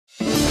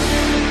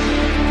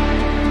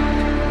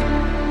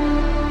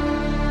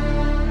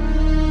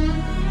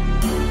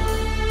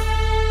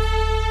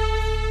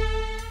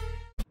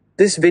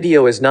This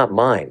video is not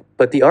mine,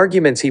 but the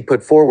arguments he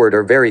put forward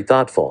are very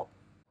thoughtful.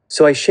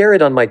 So I share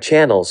it on my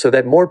channel so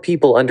that more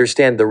people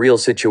understand the real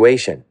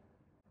situation.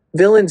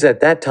 Villains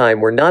at that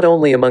time were not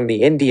only among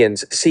the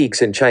Indians,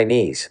 Sikhs and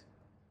Chinese,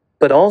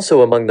 but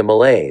also among the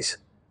Malays.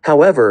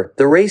 However,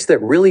 the race that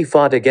really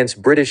fought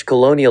against British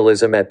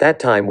colonialism at that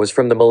time was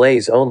from the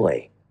Malays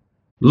only.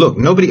 Look,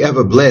 nobody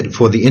ever bled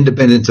for the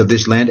independence of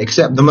this land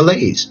except the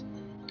Malays.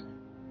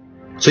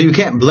 So you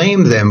can't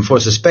blame them for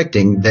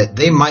suspecting that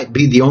they might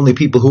be the only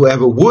people who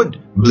ever would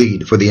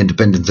bleed for the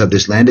independence of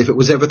this land if it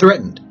was ever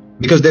threatened,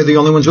 because they're the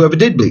only ones who ever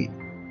did bleed.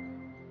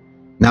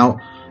 Now,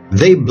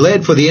 they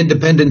bled for the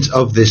independence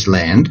of this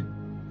land.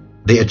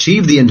 They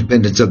achieved the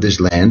independence of this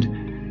land.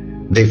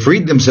 They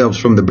freed themselves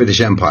from the British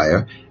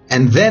Empire,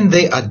 and then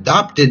they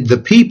adopted the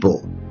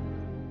people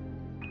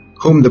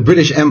whom the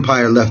British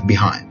Empire left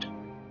behind.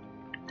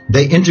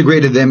 They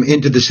integrated them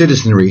into the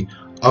citizenry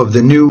of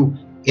the new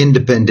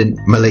independent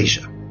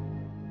Malaysia.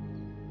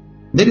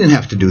 They didn't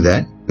have to do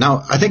that.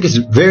 Now, I think it's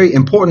very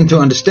important to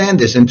understand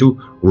this and to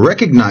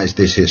recognize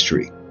this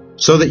history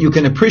so that you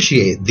can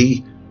appreciate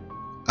the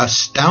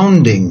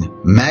astounding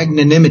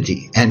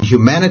magnanimity and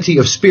humanity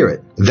of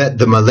spirit that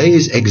the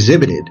Malays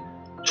exhibited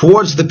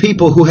towards the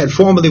people who had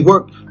formerly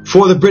worked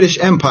for the British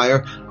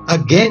Empire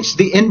against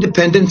the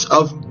independence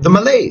of the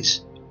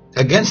Malays,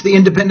 against the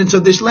independence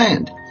of this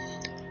land.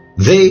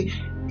 They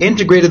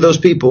integrated those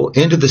people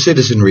into the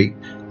citizenry,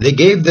 they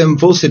gave them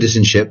full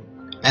citizenship,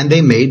 and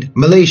they made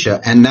Malaysia,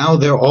 and now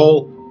they're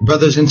all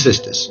brothers and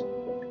sisters.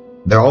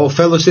 They're all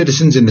fellow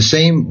citizens in the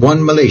same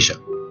one Malaysia.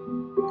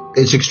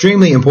 It's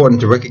extremely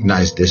important to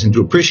recognize this and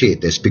to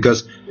appreciate this,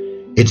 because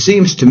it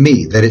seems to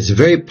me that it's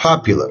very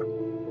popular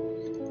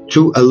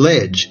to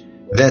allege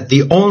that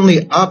the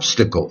only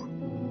obstacle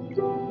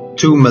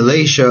to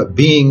Malaysia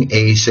being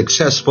a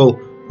successful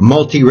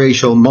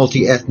multiracial,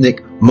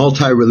 multi-ethnic,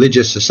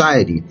 multi-religious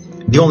society,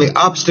 the only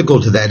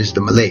obstacle to that is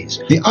the Malays.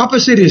 The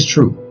opposite is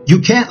true. You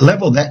can't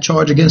level that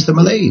charge against the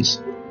Malays.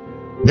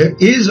 There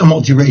is a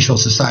multiracial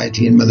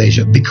society in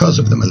Malaysia because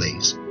of the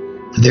Malays.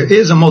 There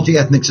is a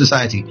multi-ethnic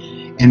society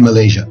in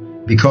Malaysia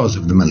because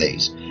of the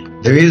Malays.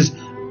 There is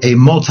a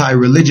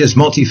multi-religious,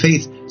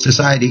 multi-faith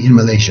society in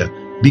Malaysia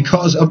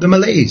because of the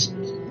Malays.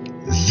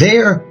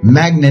 Their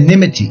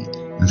magnanimity,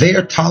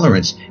 their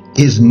tolerance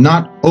is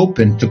not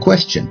open to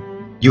question.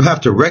 You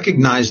have to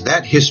recognize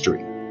that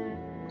history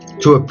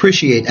to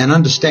appreciate and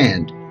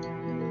understand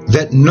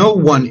that no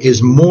one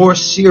is more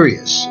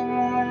serious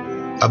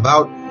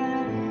about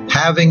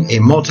having a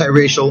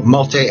multiracial,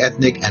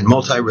 multi-ethnic, and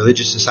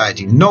multi-religious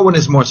society. No one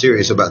is more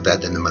serious about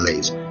that than the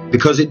Malays,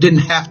 because it didn't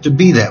have to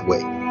be that way.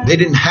 They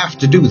didn't have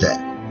to do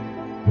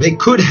that. They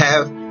could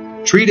have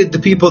treated the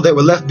people that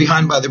were left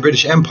behind by the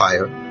British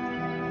Empire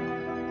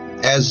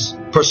as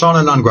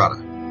persona non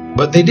grata,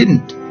 but they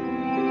didn't.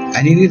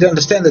 And you need to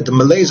understand that the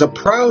Malays are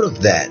proud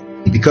of that,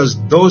 because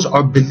those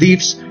are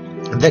beliefs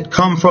that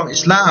come from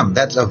Islam.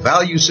 That's a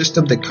value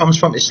system that comes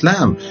from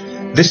Islam.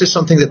 This is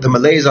something that the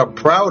Malays are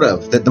proud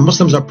of, that the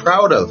Muslims are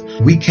proud of.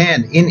 We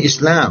can, in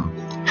Islam,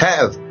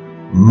 have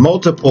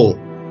multiple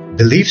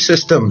belief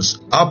systems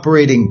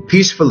operating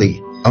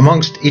peacefully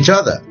amongst each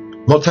other,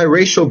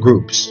 multiracial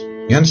groups.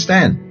 You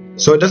understand?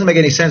 So it doesn't make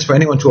any sense for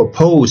anyone to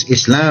oppose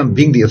Islam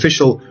being the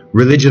official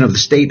religion of the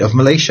state of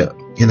Malaysia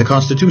in the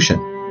Constitution,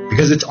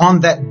 because it's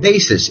on that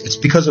basis. It's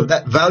because of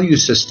that value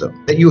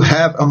system that you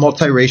have a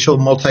multiracial,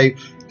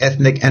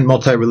 multi-ethnic and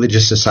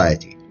multi-religious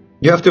society.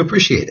 You have to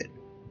appreciate it.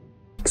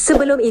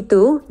 Sebelum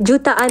itu,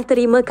 jutaan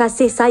terima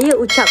kasih saya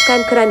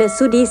ucapkan kerana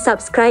sudi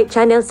subscribe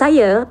channel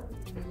saya.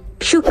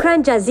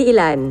 Syukran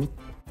jazilan.